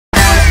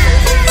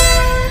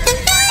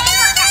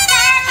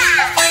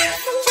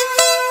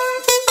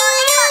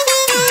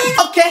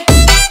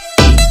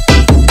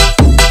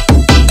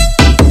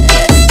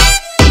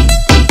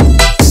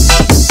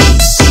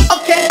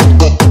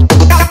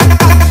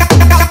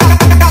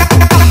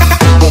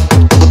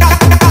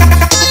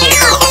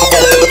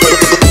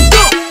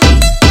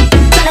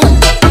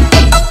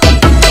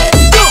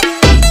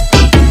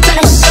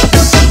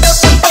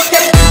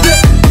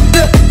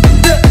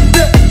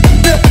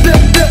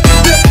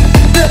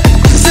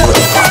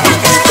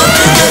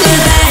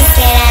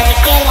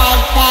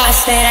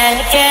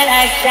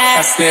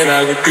said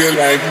I would do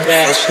like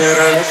that. I said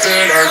I would do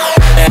like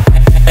that.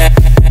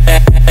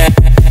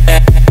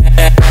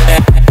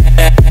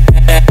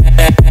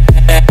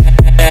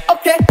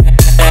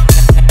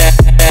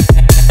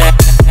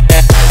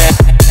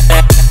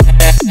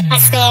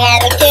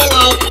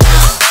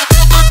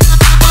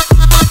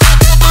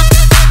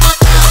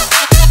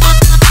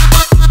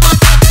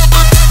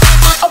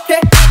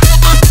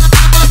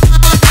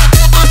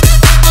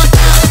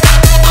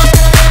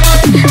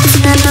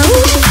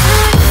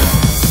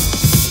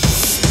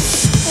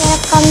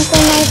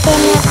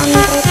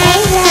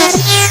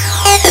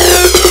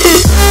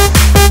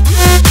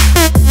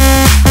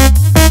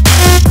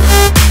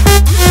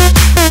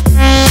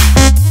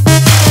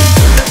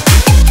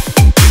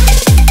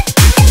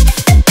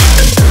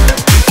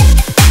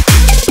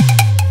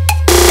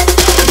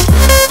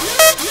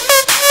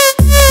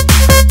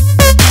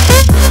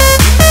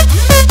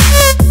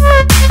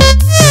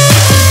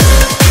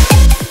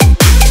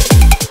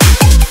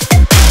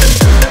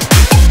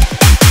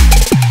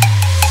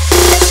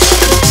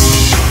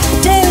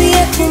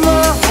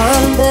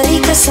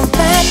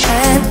 Sampai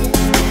mati.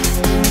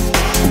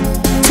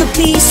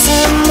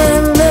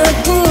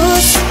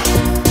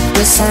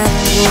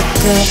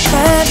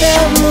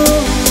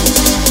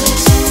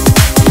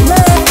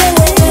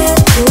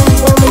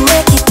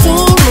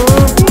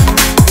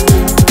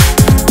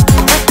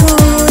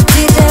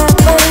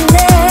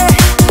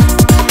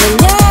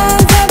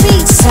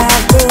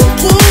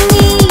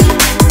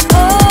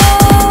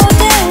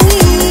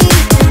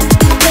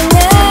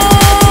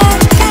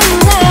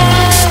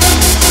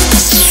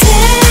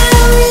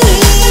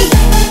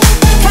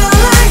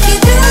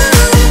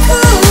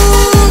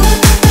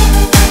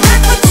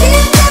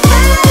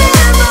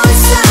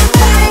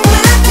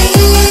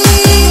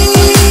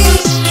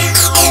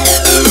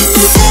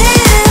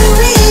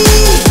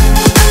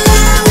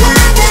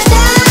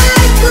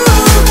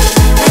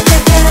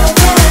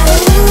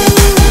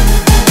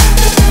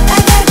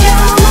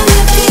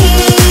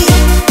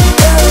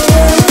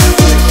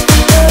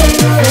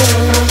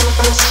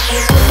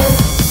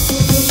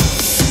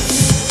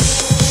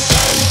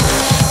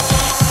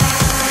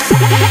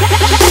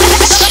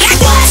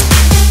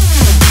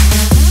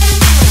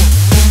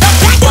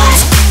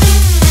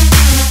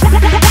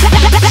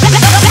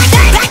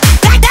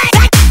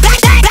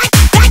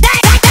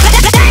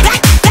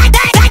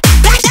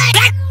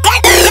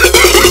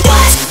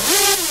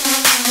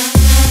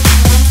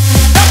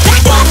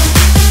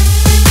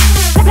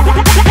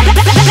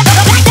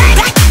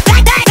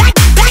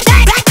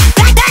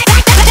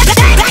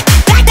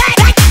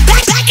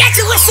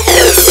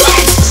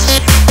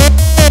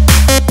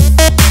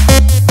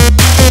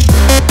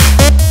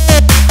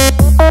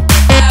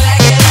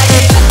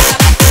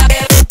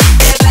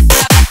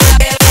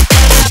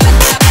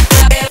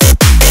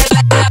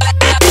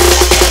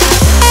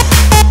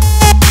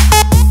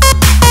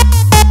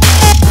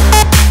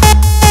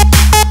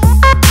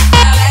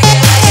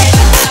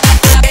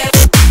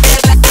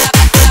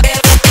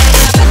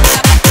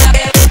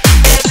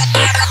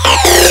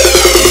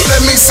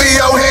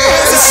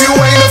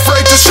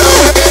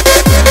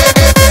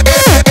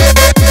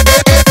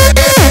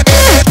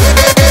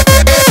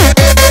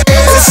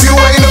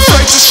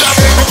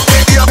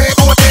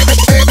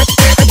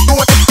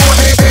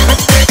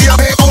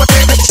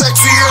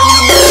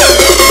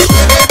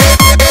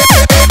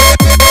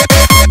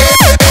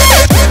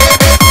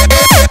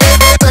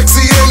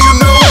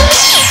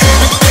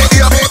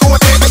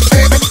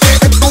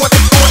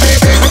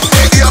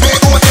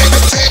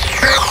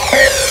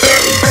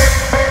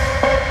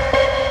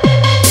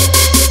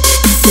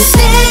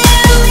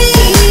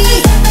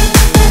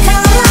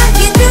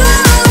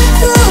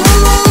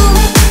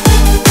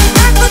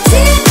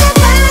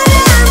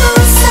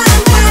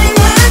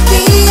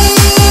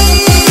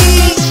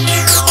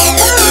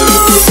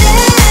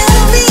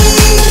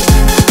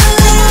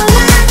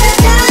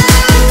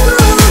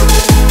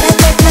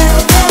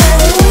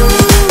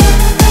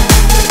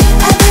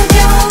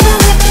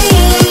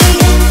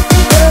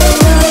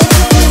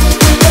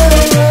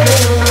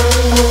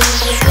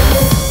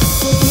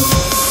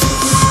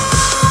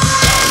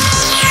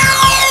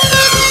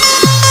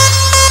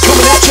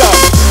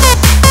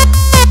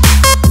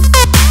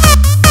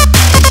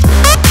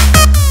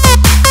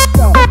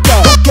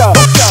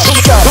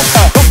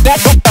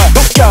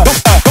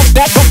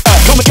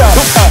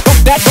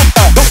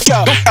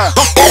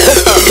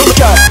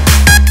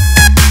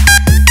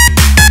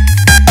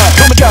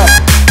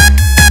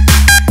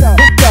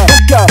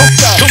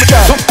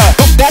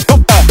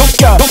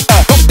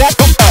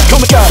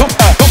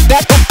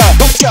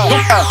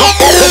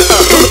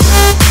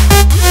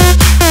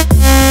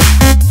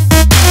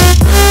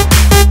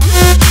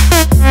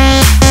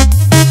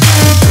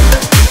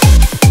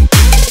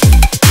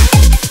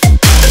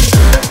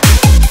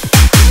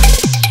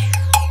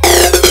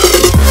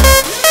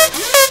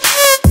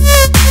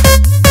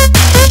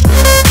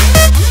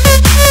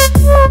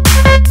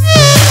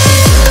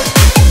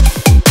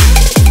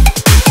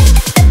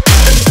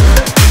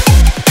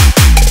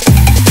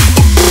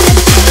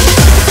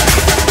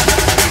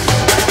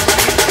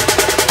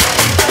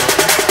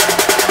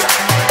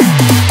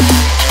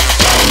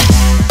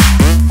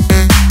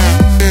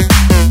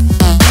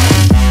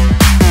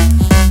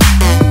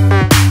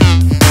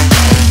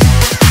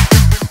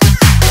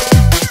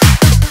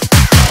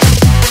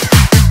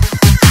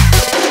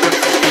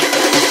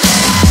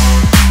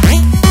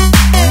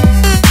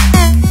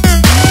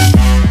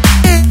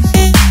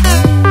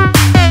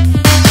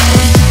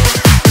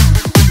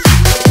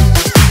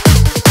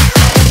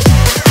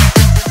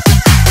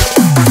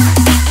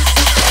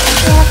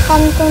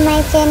 to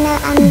my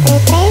channel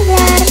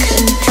Trezer.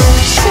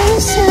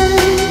 Susah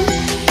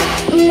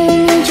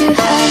menuju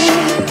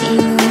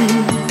hatimu,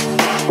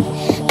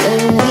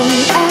 beri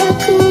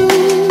aku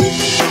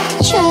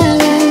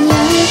jalan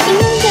yang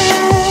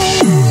indah.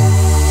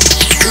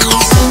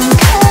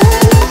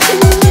 Izinkanku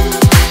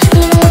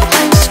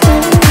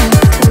lepaskan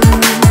aku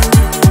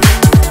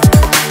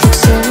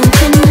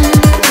untuk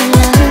sejenak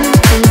dalam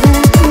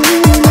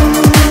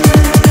hidupmu.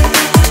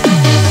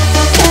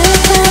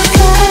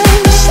 Katakan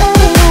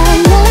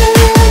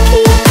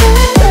selamanya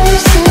kita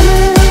bersama,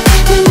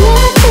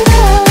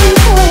 menyatukan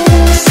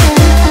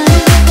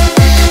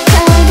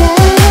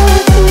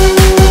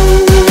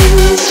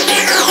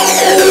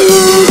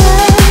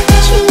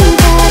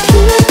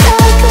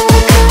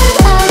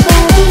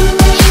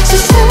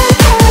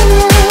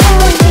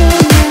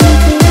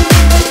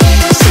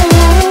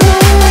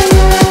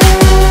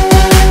perasaan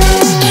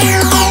kau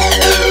dan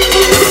aku.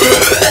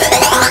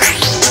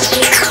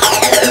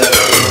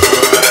 Semoga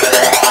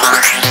cinta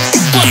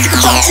kita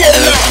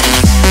kekal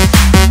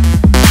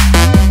abadi,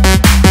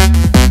 sesamanya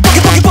akhir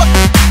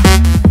nanti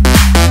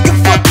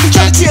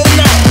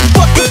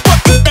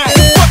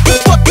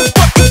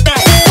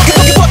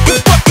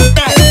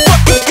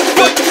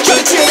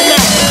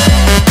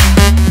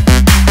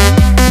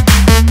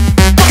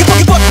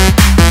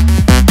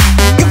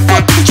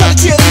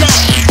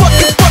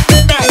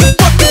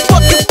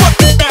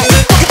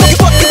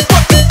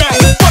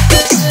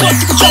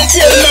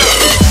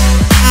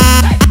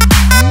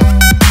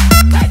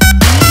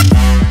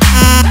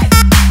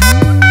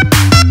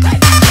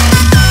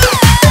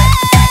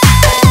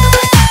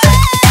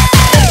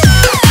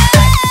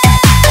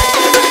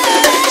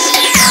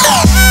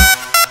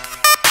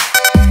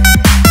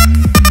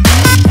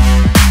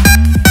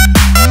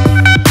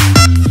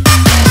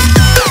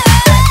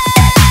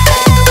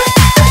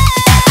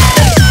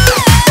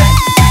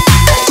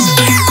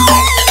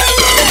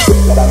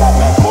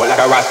More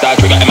like a Rasta,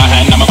 trigger in my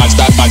hand, I'm a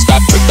monster, trick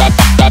that, trick that,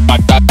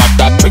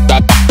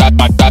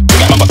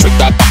 trigger, I'm a trick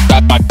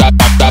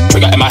that,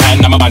 trigger in my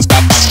hand, I'm a monster,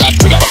 trigger,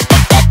 trigger,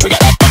 trigger,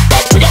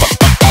 trigger,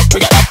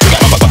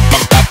 I'm a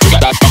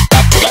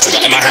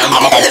trigger in my hand, I'm a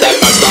monster,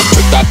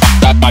 trick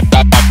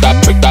that,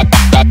 trick that,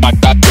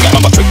 trigger,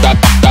 I'm a trick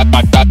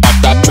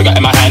that, trigger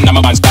in my hand, I'm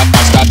a monster,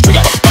 trigger,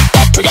 trigger,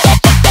 trigger,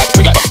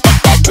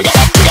 trigger,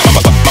 I'm a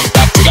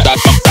trigger in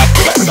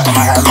my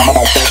hand, I'm a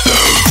monster.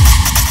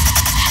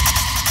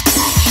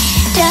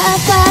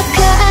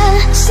 Dapatkah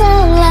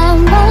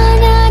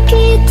selamanya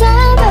kita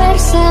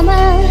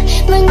bersama,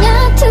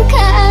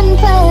 menyatukan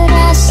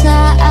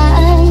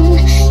perasaan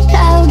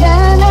kau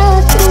dan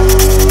aku.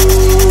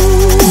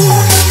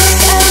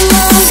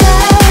 Semoga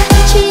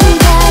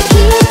cinta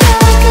kita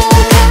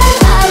kekal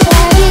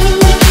abadi,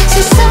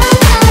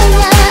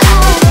 sesamanya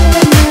akhir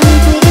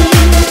nanti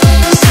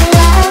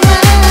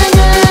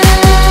selamanya.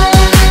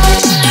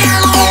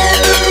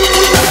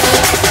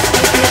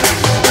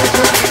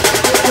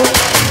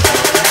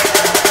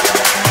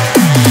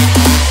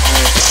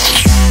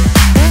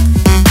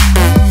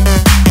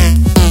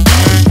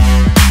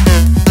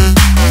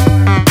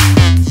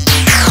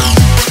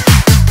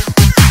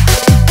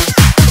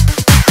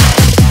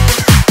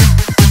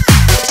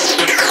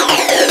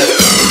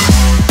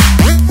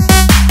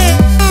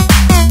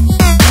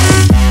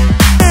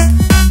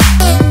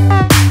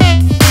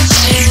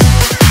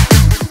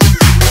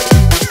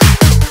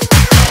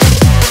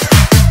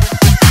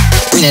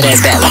 Bring that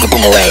ass back like a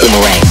boomerang,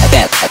 boomerang.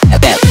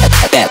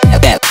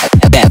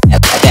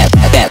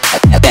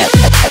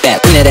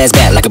 Bring that ass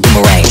back like a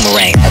boomerang,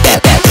 boomerang.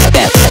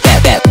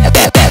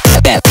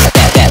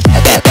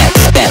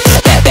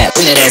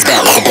 Bring that ass back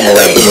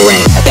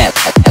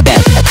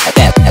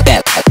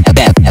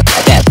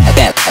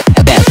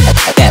like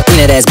a boomerang, boomerang. Bring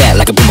that ass back like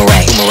a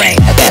boomerang, boomerang.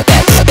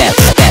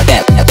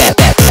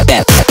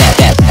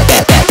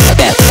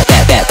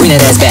 Bring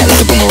that ass back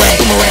like a boomerang,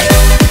 boomerang.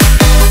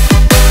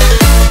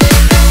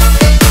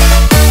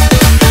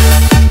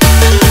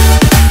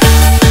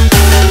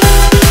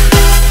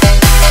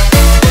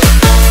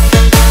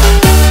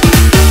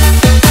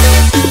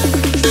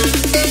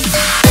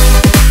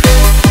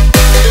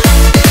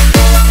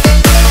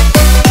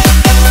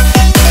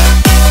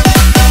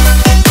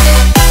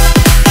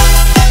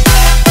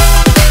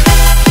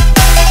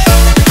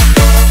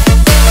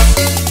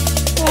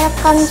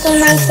 Welcome to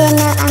my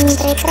channel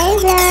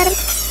Trezer.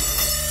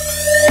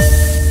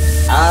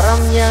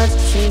 Haramnya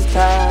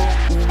cinta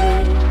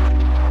ini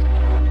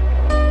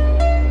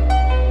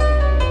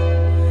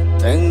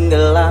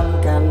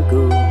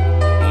tenggelamkanku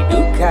di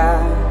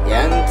duka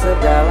yang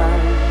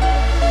terdalam.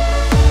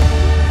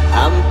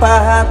 Hampa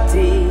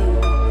hati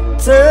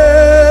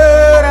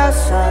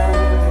terasa,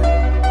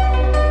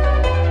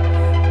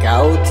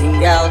 kau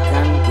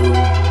tinggalkanku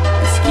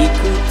meski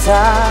ku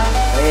tak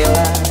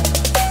rela.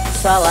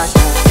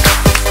 Salahnya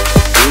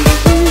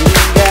diriku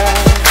hingga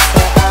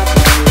saat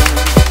ini,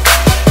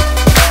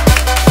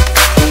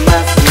 ku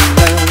masih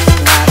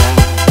mengharap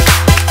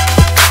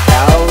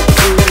kau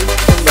tuh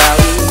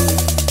kembali.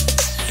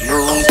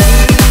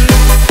 Mungkin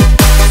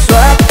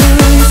suatu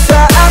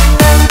saat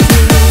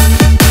nanti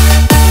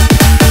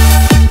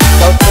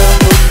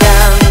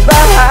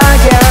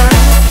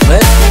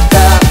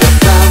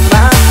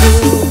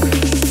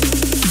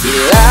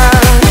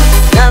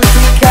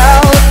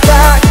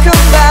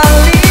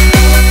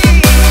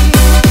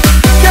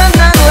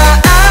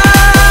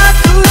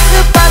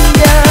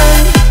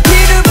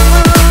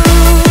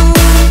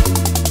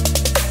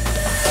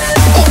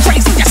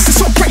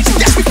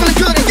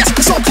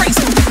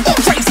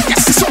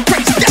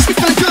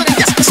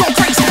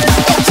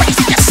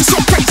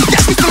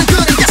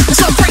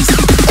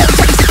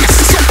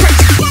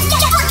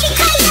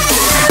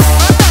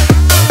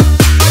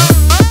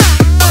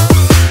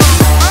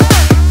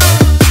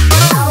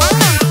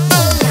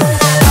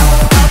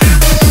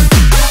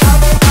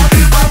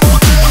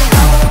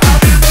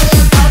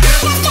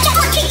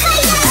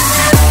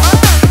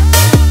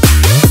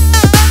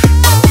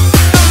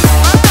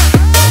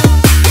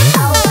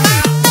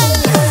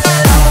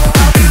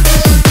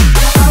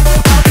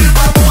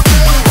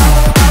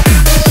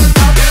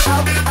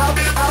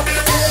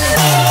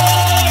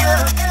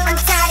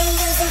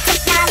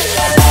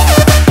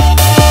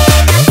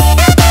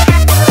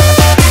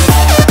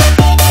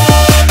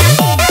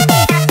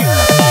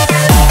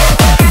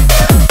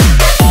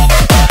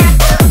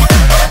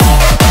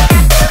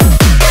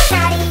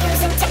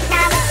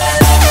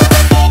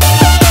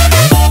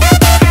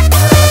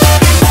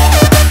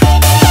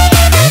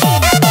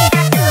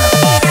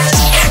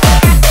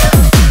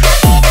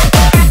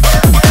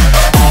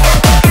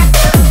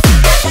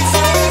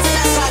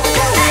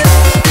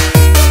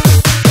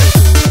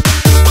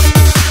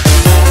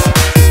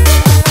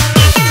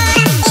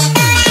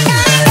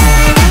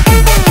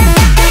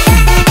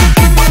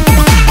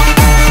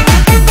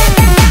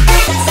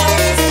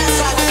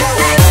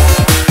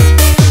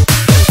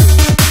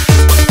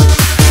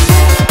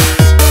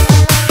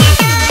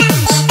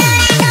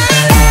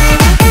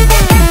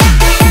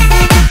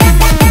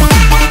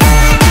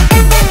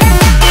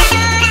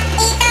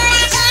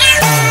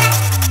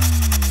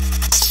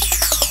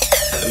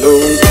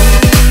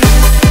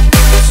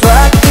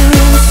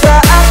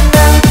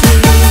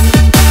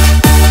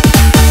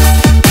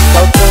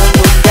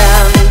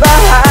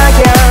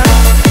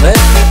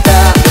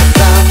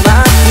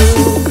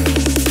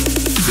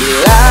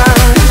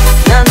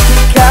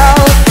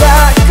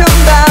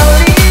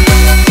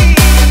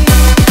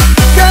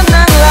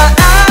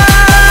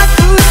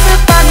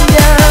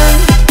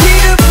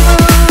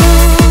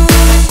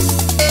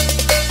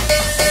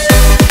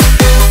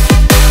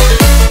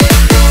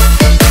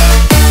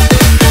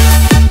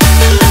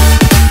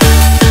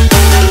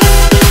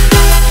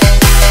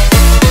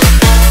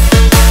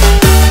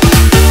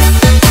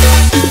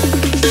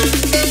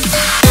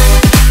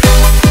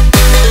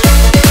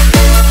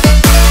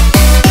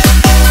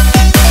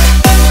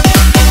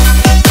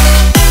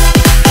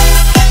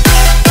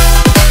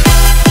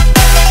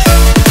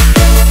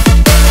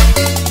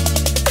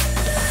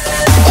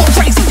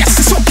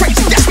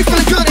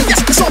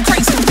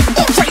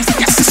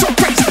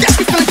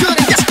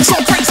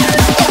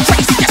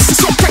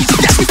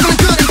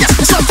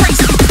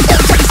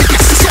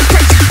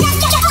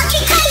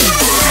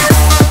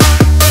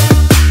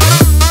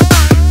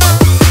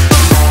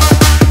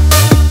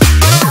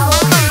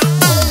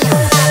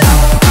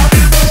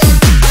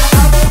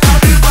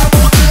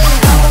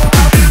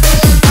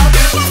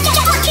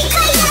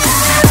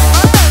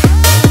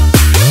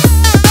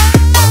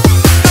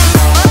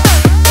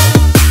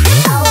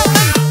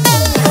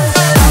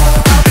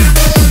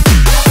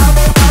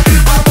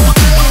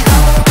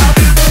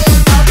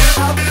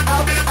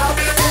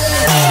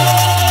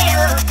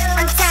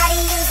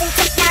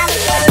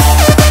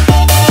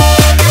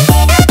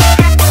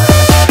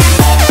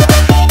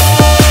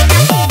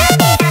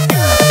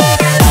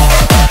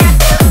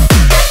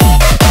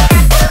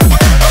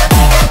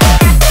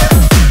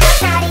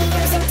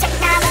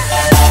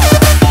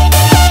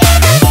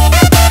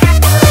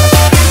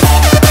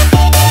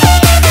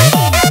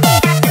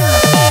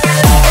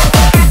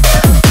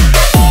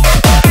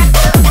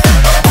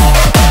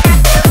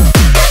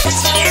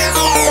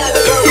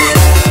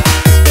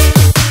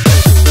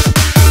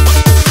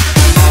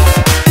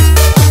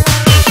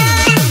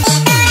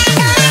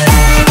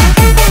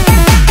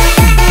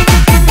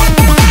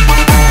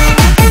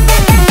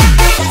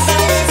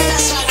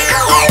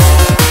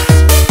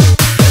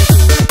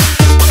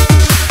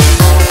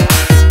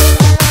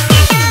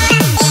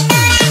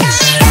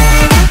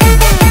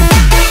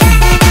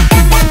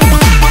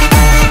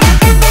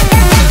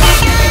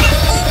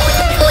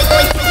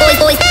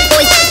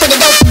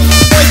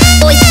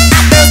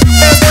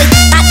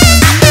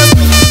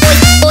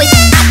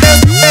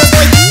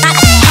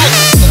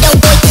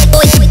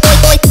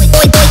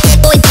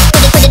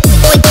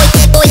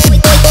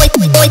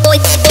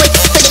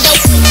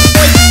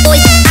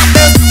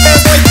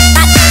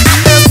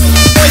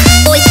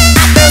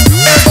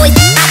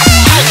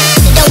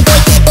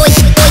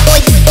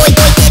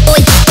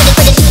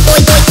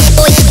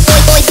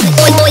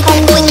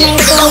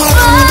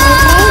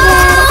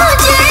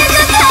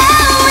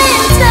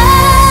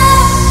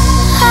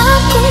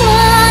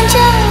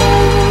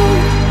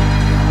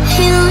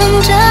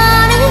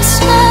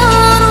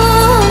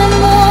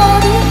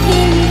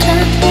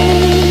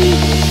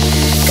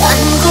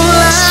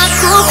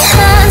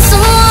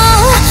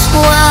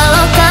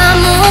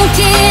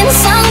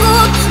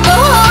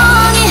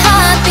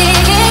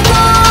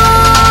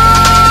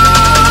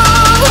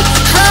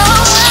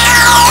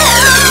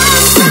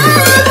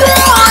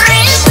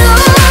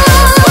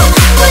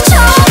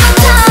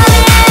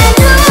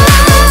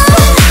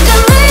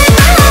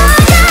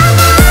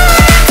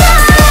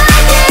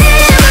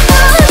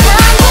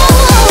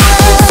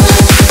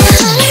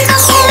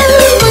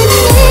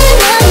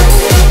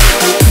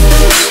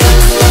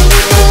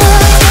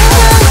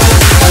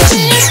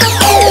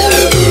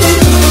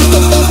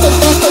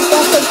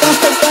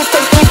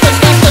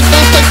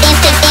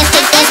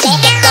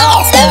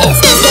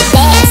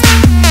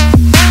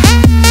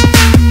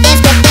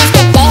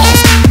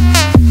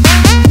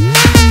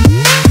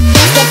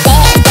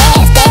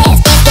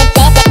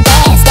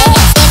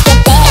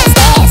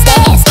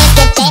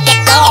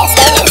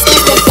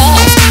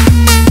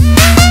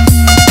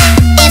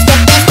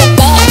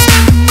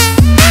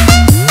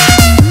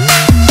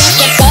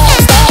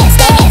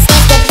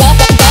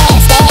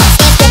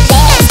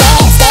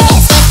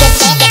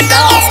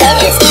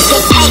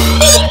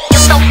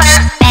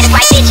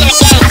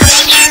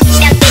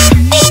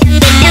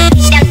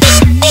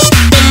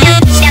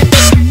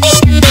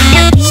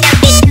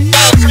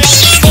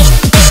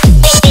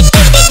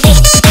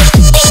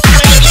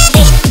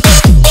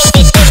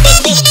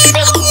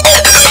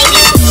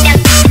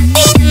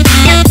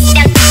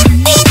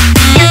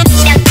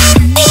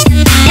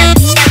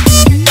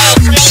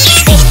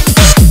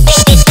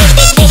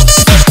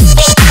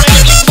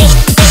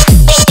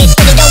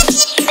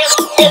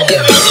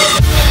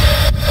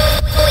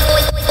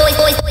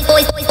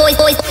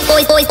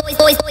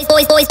Jika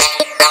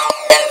kau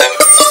minta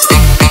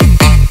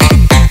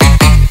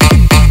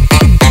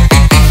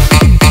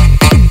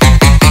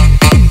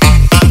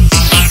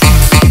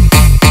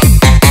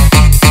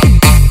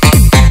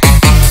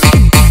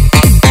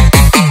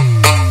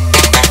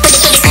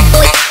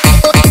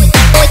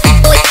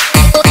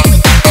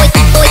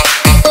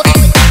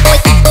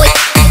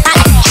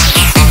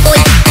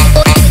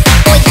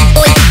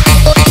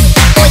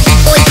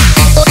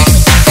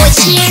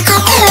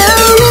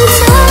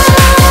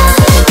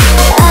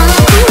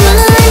aku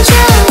menjadi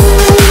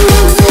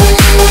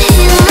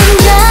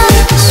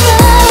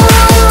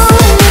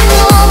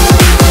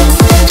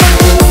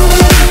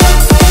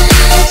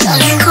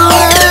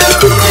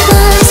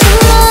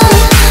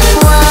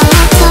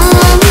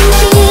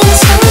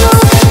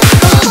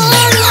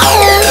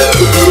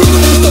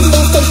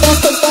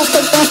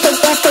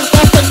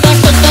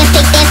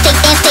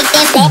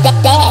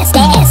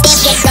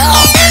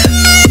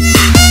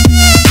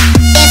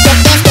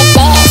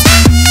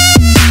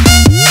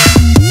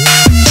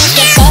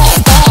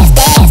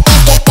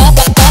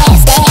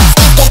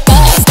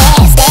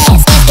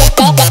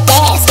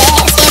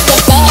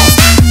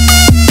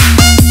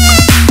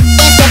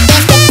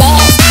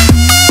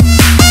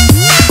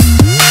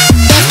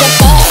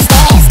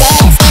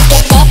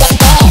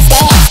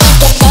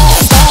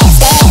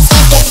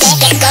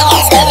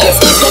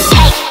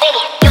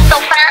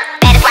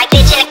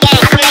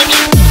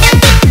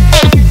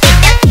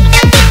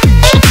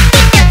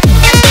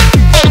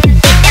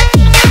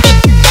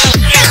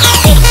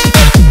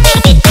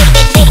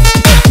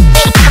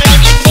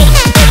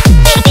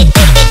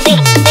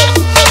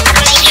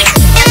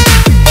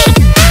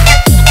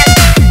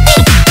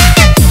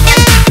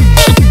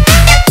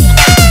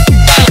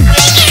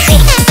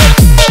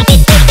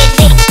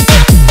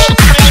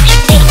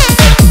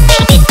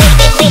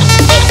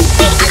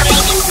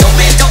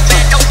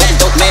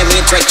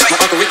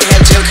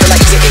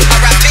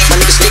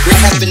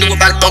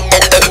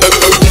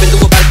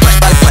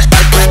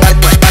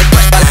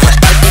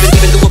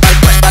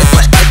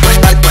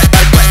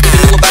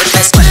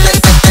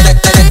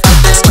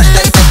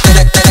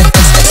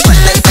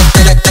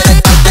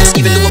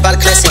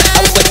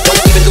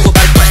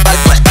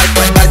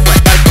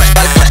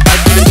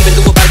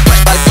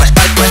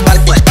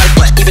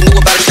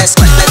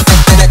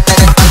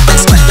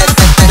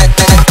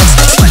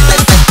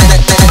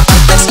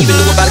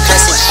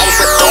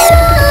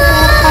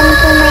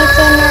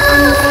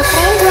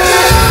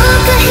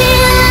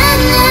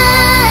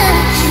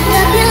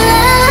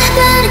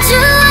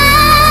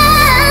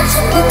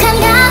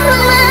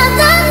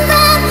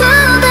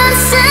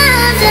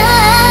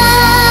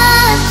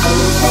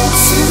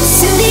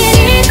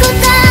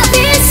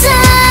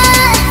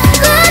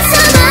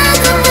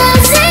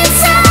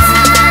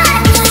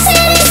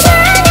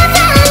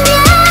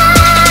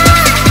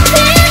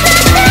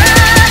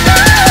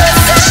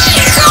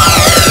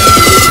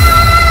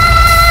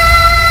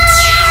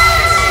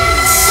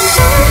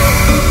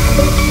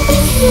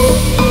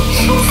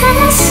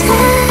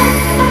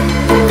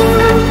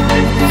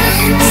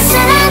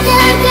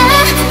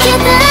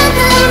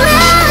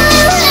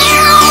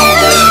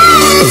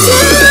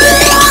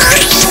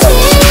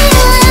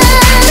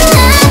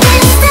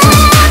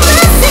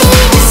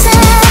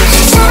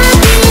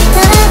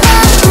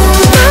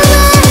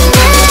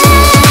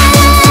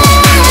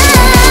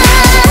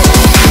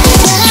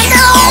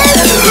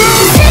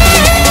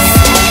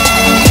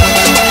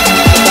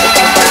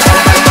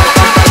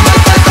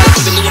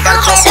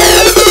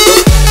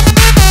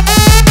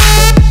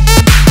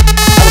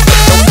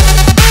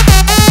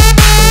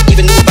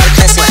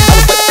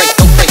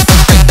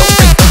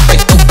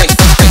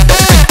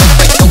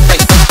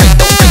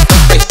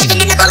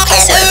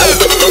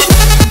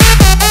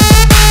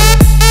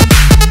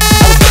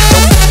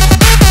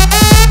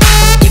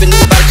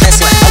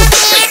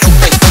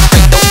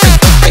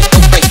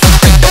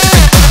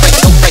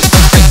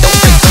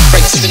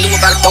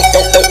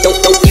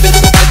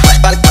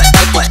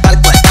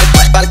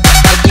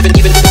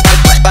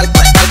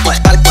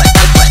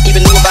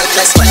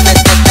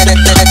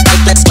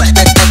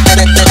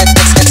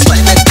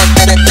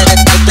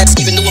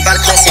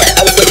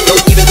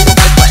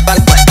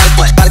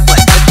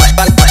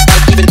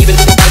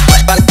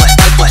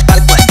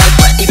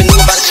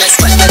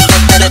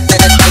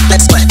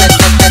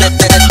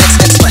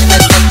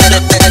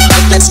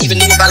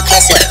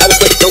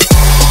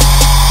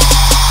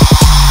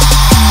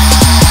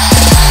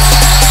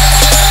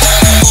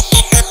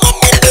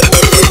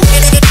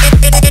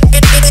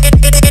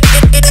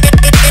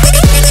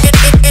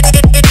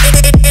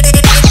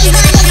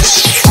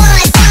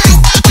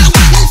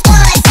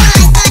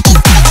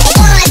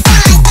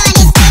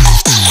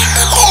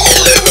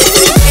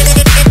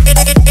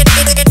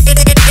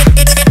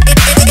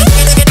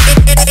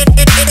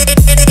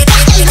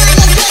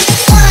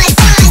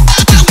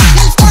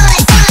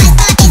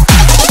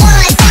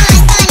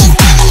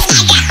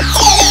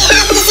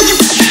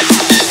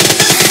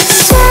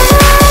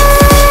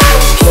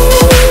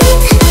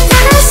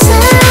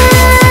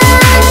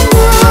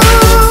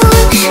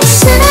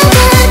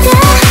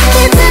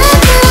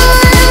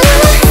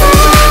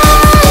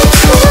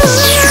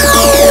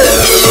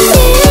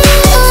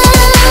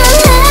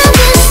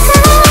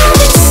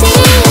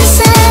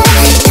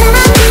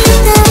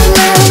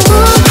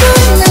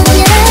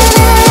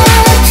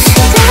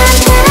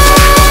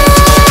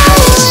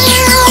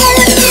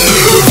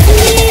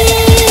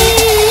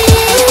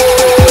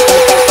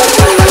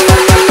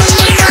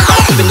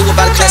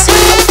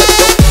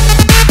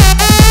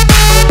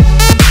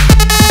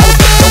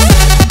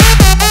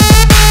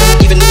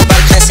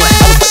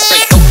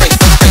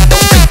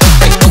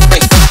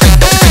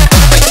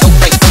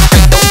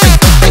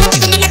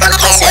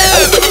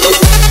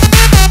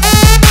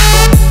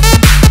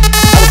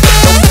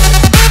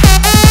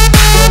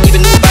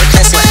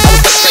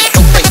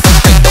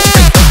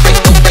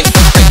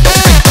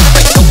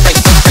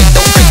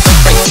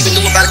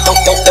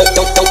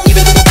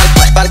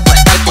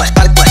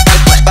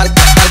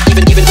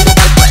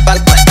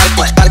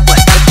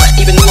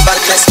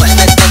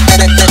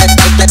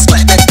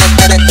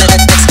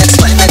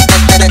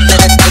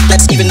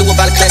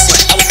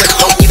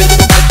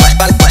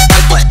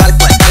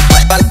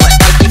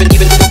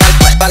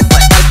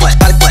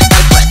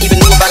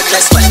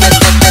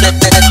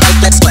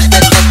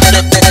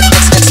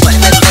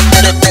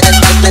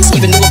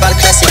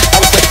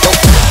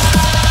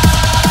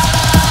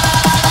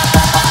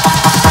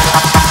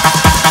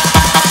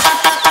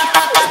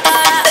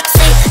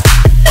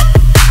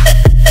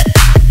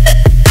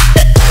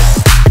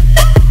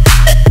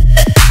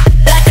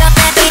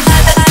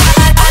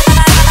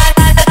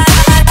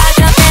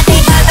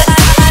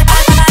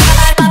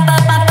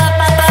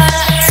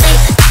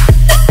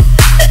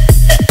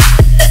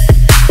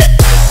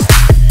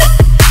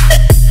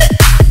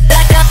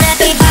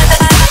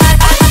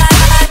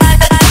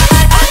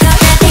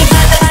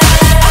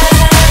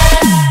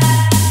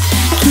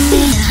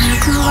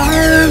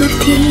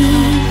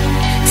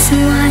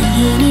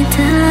ini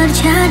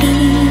terjadi,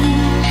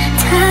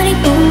 tak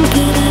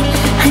dipungkiri,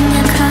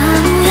 hanya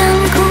kamu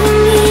yang ku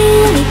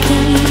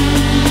miliki.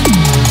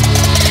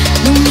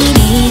 Bumi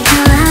di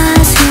kala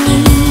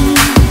sunyi,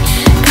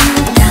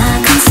 kamu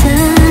takkan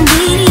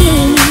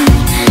sendiri.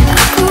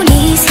 Aku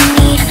di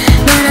sini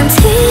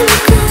menantimu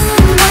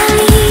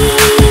kembali.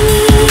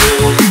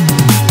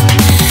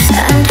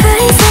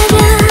 Andai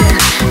saja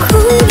ku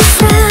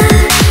bisa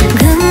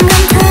genggam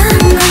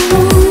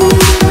tanganmu,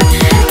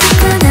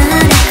 takkan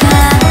ada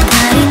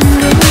kata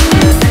rindu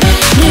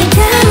di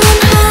dalam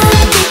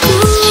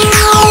hatiku.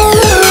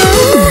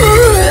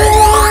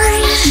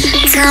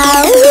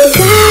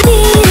 Tahukah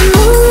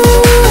dirimu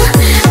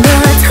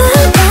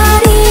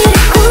betapa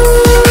diriku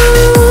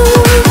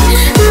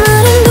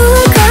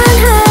merindukan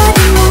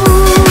hatimu.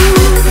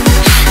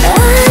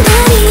 Ada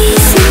di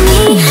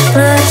sini,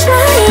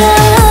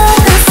 percayalah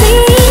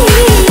kasih.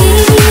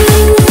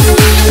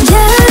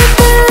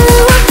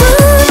 Jatuh waktu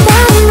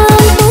tak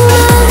mampu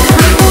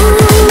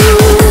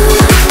menghapus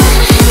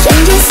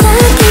janji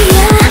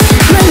setia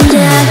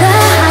menjaga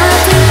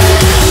hati.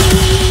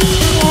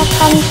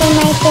 Welcome to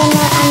my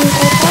channel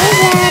Andre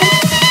Trezer.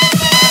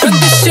 Run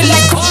this shit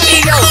like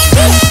cardio.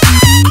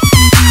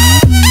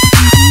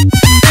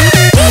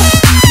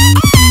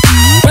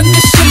 Run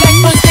this shit like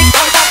Monday.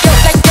 Run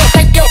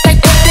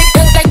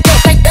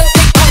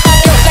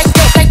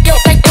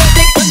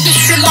this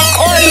shit like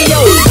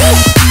cardio.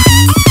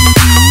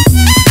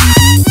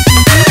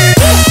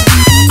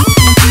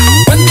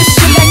 Run this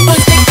shit like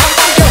Monday.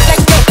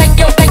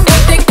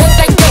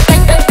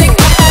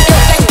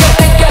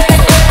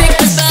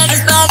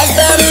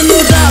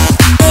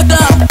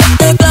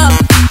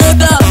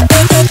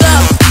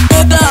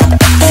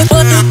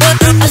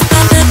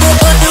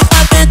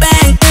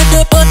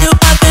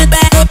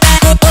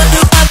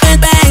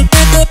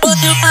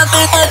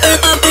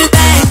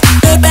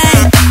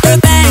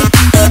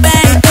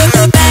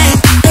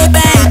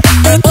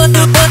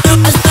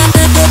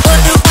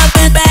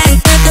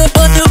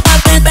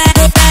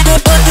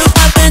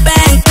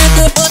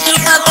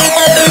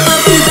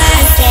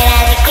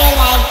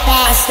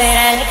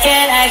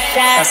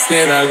 I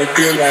said I look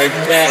good like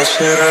that. I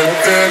said I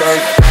look good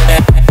like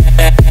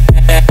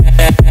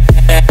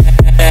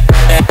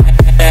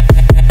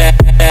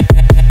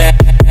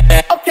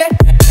Okay.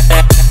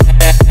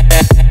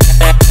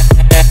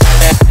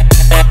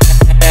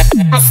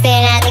 I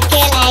said I look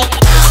good like.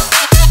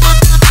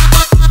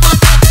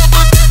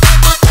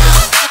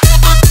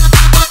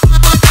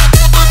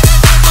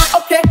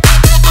 Okay.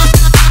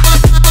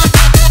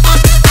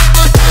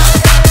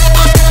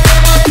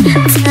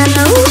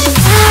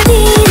 Tahukah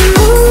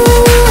dirimu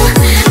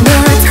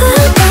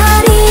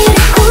betapa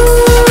diriku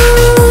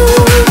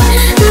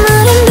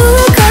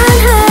merindukan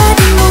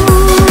hatimu.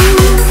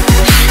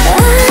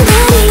 Ada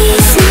di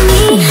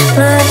sini,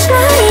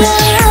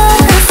 percayalah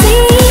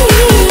kasih.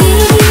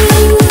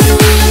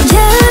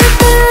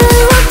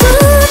 Jatuh waktu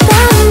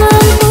tak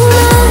mampu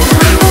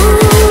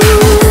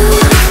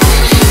menghapus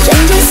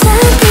janji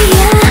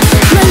setia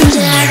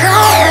menjaga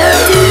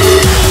hati.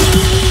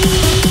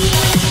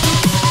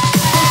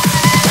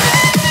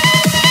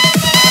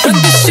 Run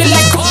this shit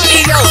like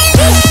cardio.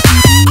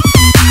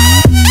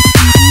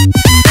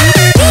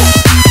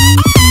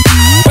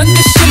 Run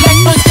this shit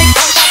like Monday.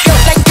 Run this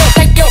shit like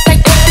cardio.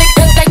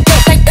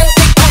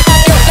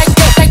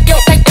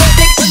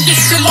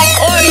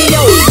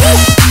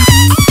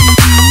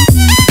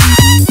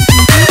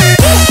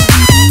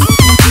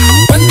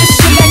 Run this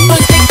shit like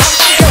Monday.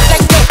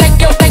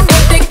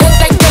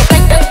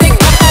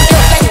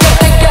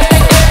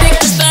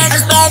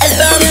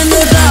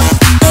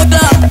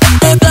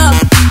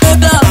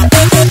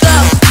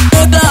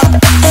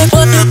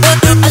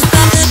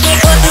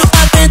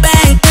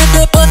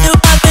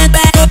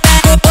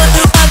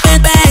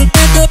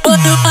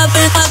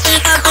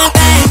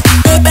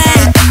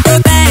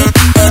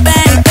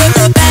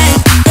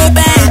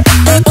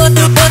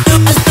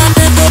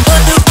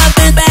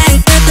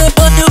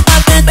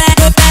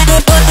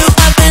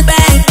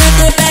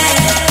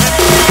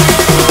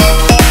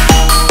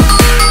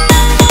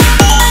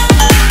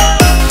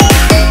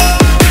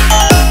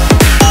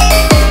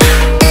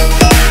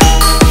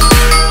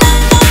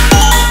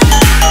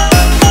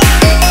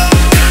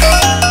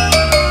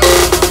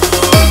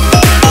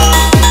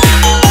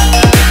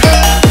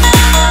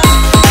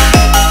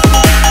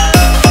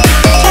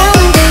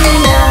 Jangan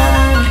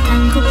tinggalkan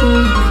ku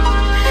pulang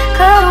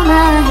ke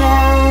rumah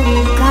yang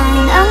bukan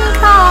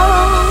engkau.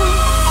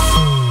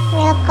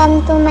 Welcome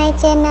to my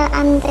channel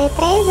Andre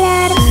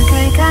Trezer.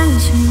 Bagaikan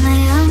sungai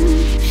yang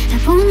tak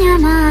punya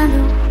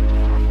malu,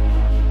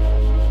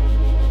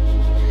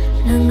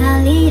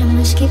 mengalir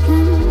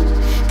meskipun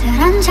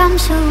terancam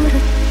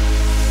surut.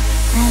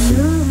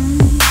 Lalu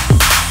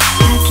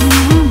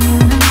kakimu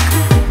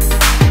melangkah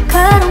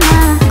ke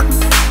rumahku.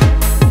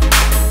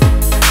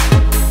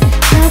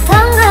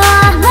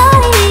 Datanglah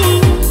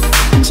mari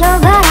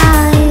mencoba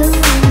rayu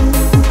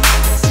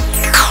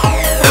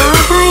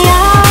apa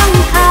yang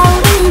kau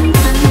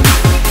inginkan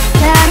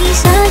dari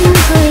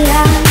senyumku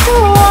yang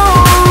tua.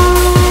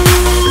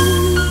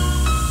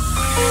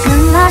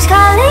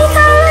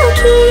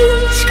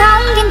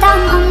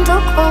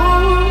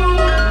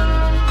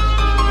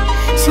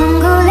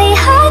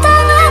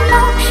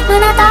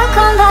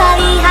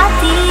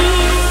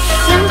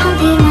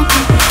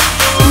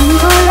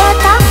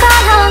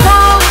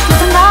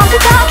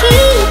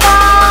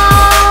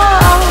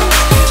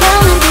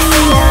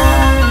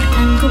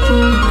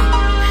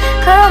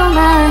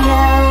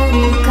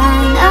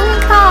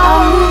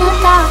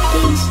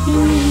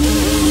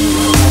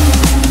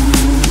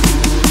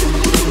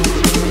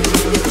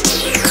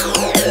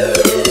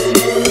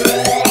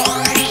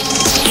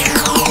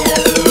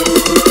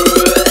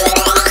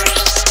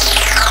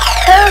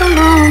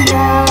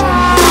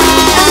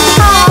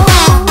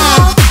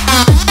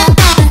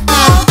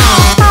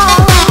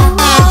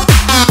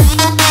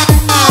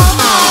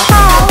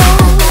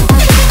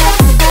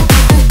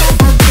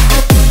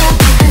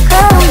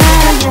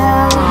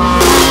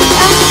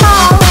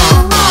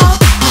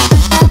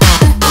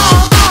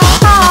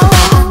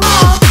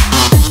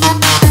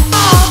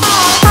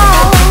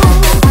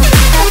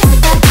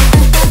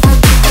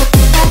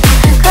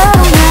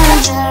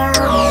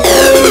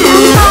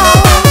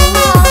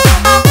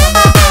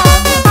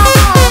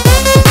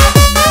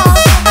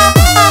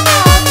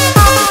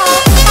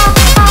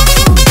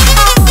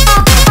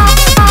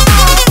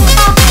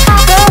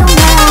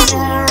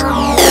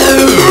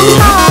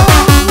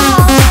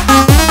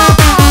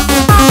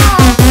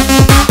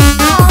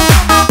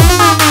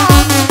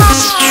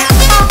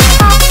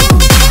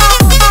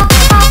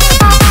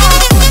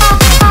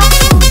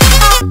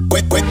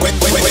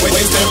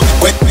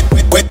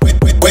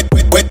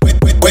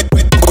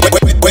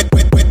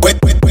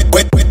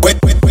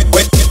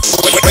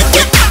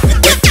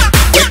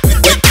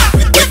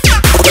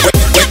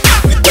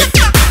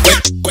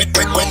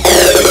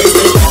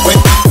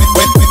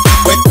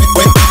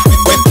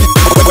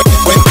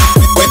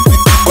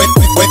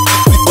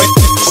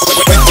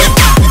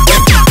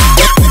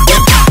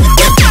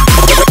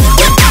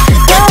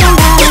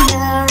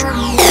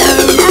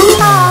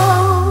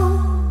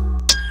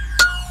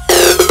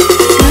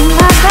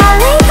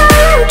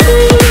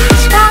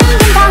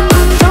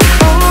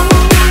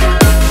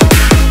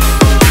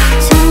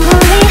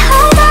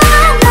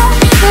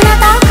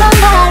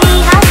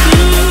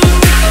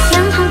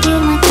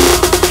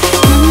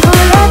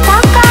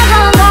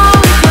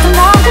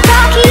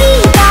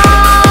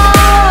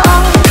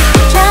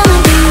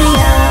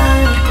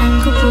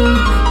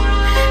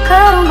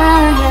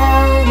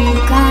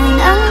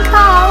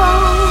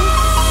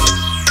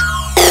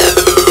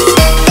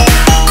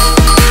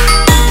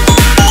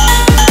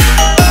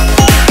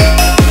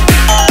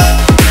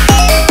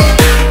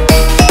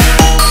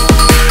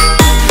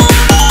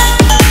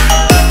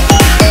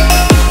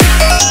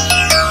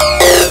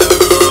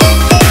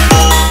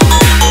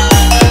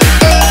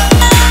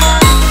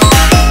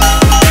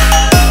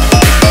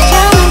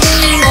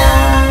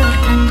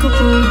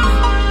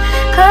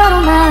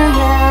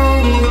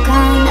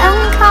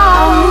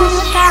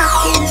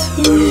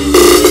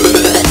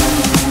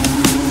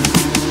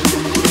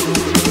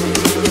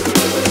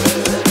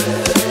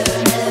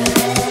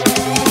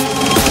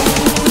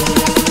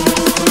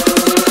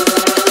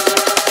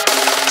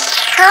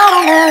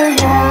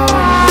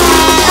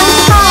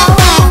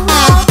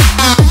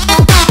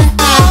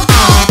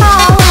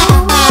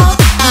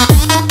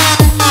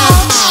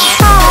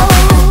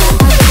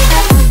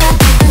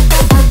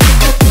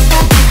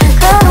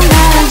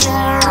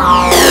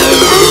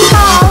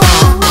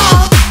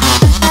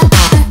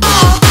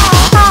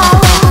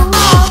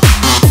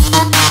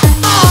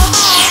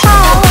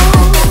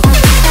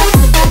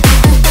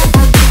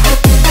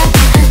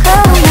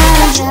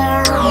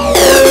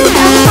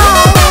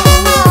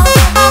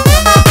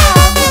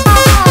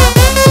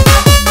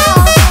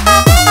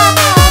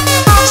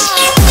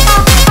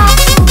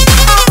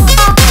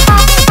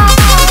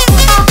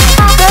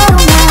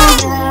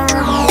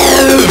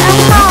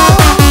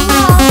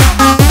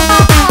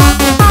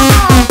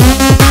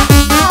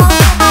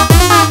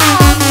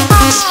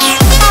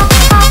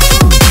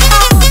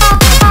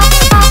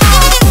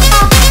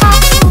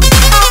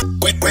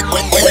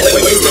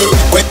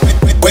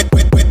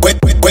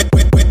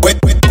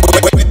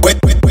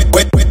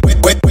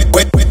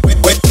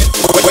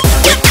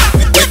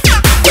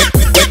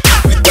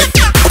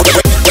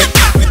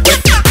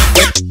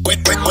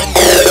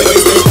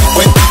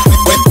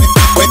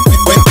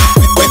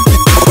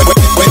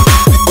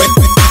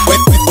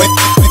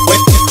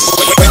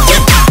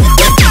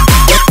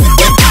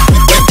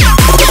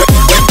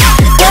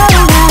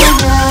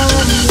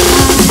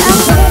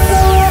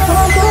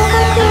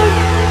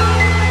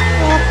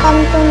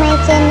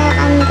 channel